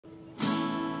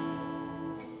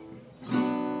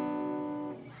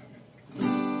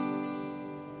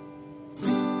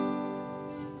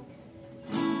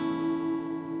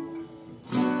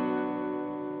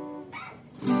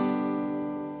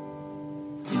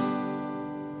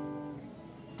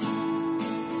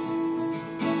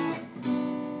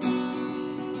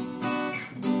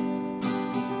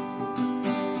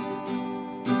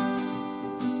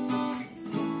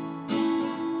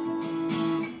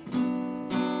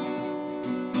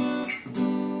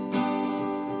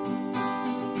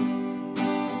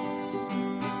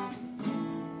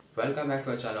Welcome back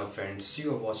to our channel, friends.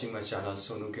 You are watching my channel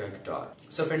Sonu Kya Guitar.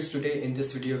 So friends, today in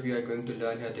this video we are going to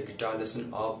learn here the guitar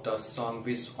lesson of the song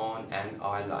Which On and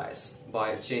Eyelash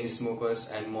by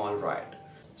Chainsmokers and Mallrat.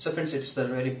 So friends, it's the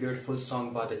very beautiful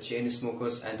song by the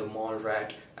Chainsmokers and the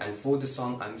Mallrat, and for the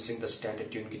song I'm using the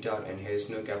standard tune guitar and here is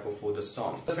no capo for the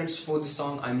song. So friends, for the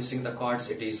song I'm using the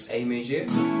chords. It is A major,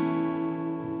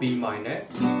 B minor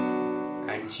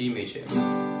and G major,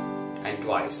 and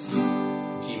twice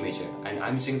G major, and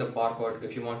I'm using the bar chord.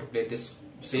 If you want to play this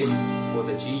shape for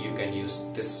the G, you can use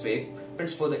this shape.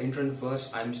 Friends, for the intro and verse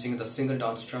I'm using the single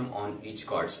down strum on each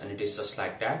chords, and it is just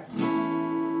like that.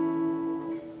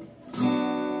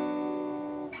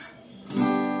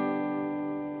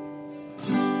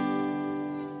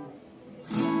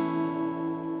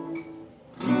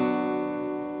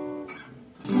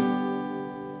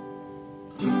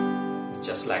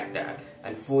 Just like that.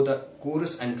 And for the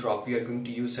chorus and drop we are going to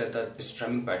use the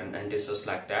strumming pattern, and it's just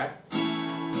like that.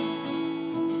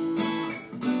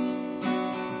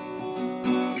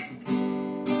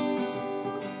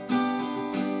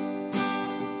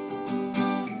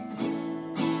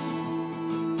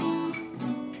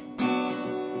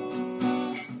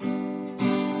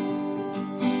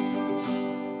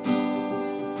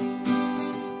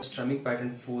 Strumming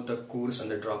pattern for the chorus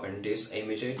and the drop, and it is A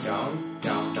major, down,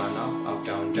 down, down, up,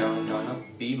 down, down, down, up,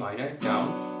 B minor,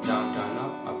 down, down, down,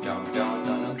 up, down, down,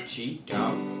 down, up, G,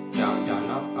 down, down, down,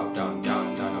 up, down,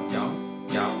 down, down, up, down,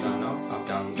 down, down, up,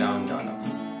 down, down, down,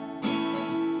 up.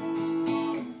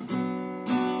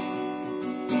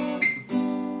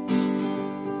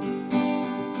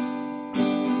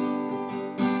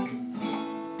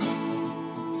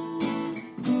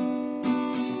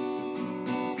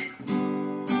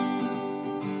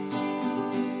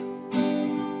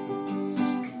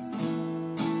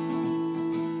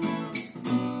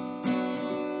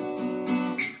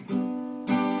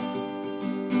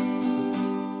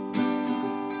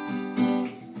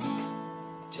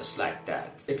 Just like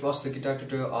that. It was the guitar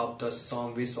tutorial of the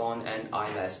song Which On and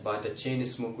Eyelash by the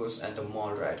Chainsmokers and the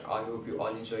Mallrat. I hope you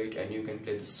all enjoy it and you can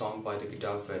play the song by the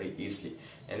guitar very easily.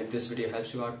 And if this video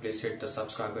helps you out, please hit the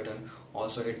subscribe button.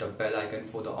 Also hit the bell icon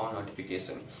for the on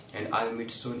notification. And I will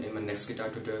meet soon in my next guitar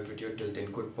tutorial video. Till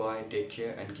then, goodbye, take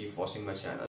care and keep watching my channel.